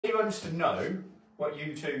He wants to know what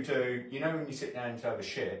you two do. You know when you sit down to have a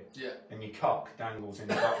shit, Yeah. and your cock dangles in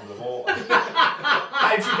the bottom of the water.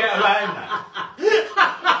 How do you get around that?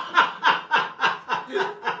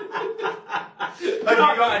 Have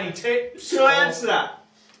you got any tips? Shall I answer that?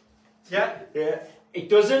 Yeah. Yeah. It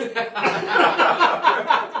doesn't.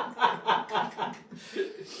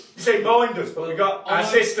 You see, mine does, but we got our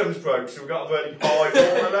systems broke, so we've got a very high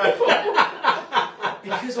water level.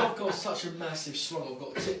 Because I've got such a massive slung, I've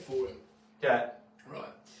got a tip for him. Yeah. Right.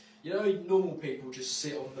 You know, normal people just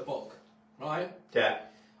sit on the bog, right? Yeah.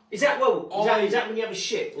 Is that is that when you have a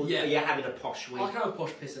shit, or Yeah. are you having a posh week? I can have a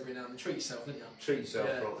posh piss every now and then. Treat yourself, don't you? Treat yourself,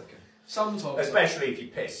 Yeah. right? Okay. Sometimes. Especially if you're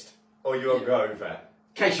pissed or you're hungover.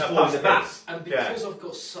 In case you A fall in the pus bath. piss. And because I've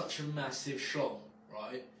got such a massive schlong,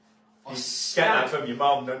 right? I You get that stand. from your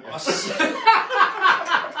mum, don't you? I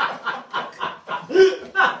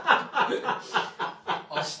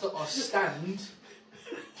stand,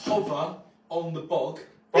 hover on the bog.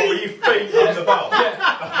 What were your feet on the bar?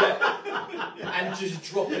 And just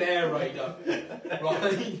drop an aerator,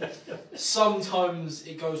 right? Sometimes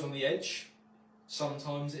it goes on the edge,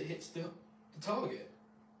 sometimes it hits the target,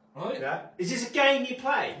 right? Yeah. Is this a game you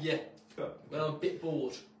play? Yeah. When I'm a bit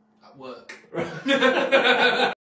bored at work.